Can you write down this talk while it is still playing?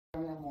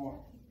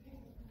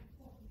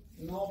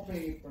No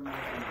paper, no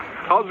paper.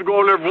 How's it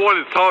going, everyone?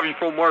 It's Javi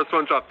from Winter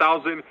Storm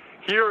Jonas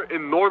here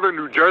in northern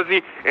New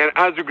Jersey, and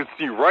as you can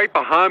see right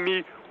behind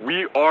me,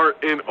 we are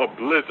in a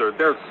blizzard.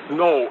 There's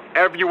snow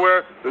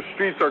everywhere. The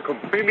streets are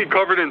completely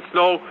covered in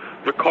snow.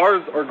 The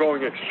cars are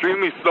going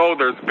extremely slow.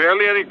 There's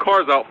barely any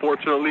cars out,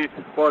 fortunately,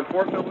 but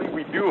unfortunately,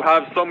 we do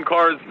have some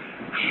cars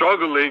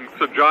struggling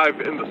to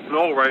drive in the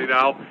snow right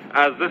now,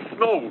 as this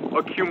snow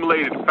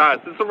accumulated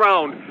fast. It's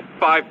around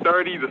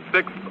 5:30 to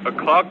 6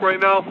 o'clock right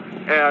now,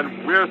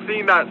 and we're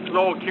seeing that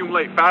snow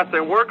accumulate fast,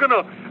 and we're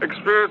gonna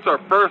experience our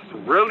first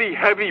really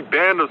heavy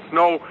band of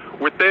snow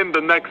within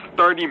the next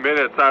 30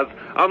 minutes. As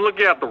I'm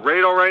looking at the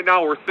radar right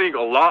now, we're seeing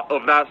a lot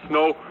of that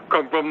snow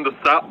come from the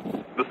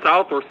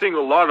south. We're seeing a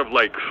lot of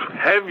like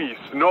heavy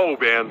snow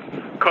bands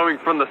coming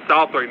from the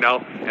south right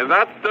now, and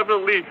that's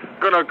definitely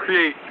gonna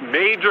create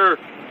major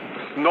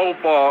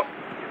snowfall,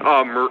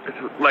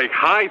 like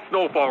high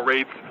snowfall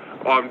rates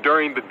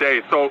during the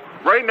day. So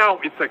right now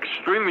it's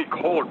extremely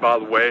cold, by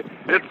the way.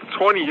 It's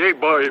 28,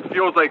 but it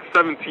feels like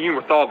 17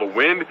 with all the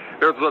wind.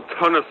 There's a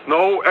ton of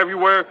snow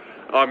everywhere.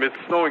 It's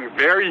snowing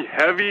very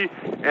heavy,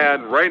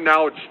 and right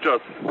now it's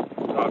just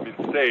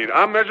insane.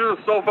 I'm measuring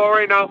the snowfall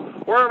right now.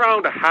 We're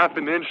around a half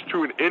an inch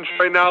to an inch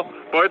right now,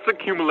 but it's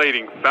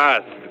accumulating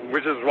fast,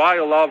 which is why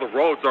a lot of the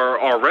roads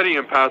are already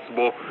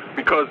impassable,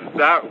 because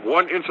that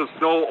 1 inch of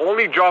snow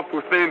only dropped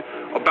within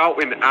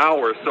about an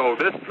hour. So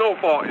this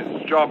snowfall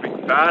is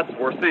dropping fast.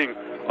 We're seeing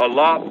a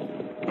lot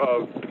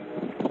of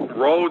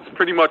roads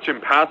pretty much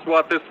impassable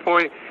at this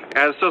point,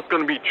 and it's just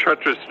going to be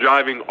treacherous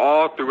driving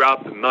all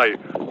throughout the night.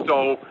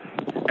 So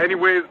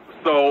anyways,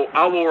 so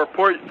I will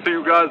report to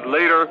you guys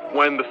later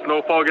when the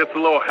snowfall gets a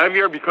little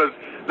heavier, because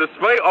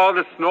despite all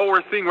the snow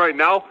we're seeing right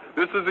now,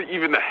 this isn't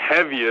even the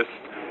heaviest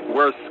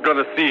we're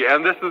gonna see,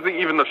 and this isn't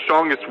even the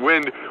strongest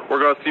wind we're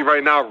gonna see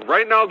right now.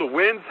 Right now the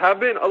winds have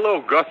been a little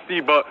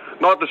gusty, but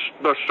not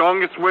the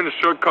strongest wind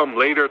should come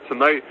later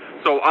tonight,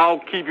 so I'll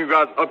keep you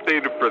guys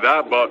updated for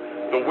that. But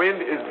the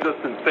wind is just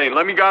insane.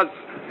 Let me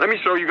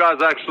show you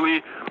guys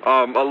actually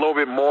a little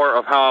bit more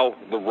of how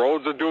the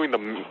roads are doing.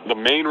 The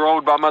main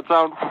road by my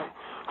town,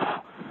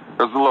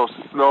 there's a little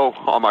snow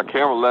on my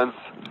camera lens.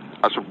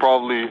 I should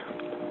probably,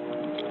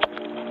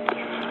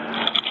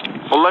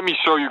 well, let me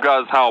show you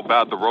guys how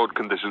bad the road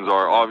conditions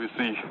are,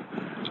 obviously.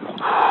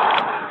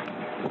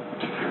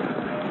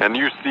 And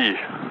you see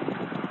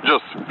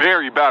just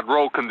very bad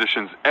road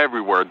conditions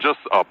everywhere. Just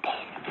a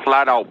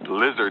flat out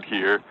blizzard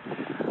here.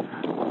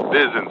 It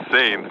is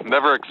insane.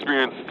 Never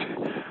experienced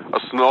a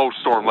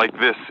snowstorm like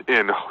this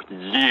in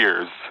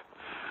years.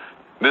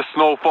 These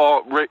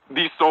snowfall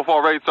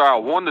rates are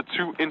at 1 to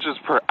 2 inches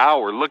per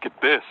hour. Look at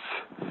this.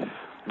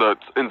 The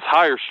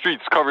entire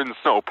street's covered in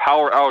snow.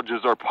 Power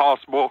outages are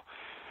possible.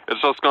 It's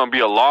just going to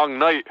be a long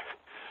night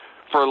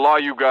for a lot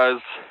of you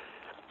guys.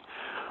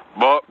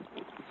 But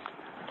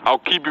I'll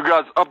keep you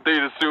guys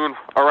updated soon.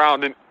 We're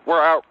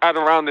out at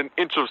around an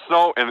inch of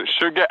snow, and it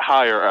should get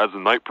higher as the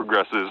night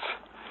progresses.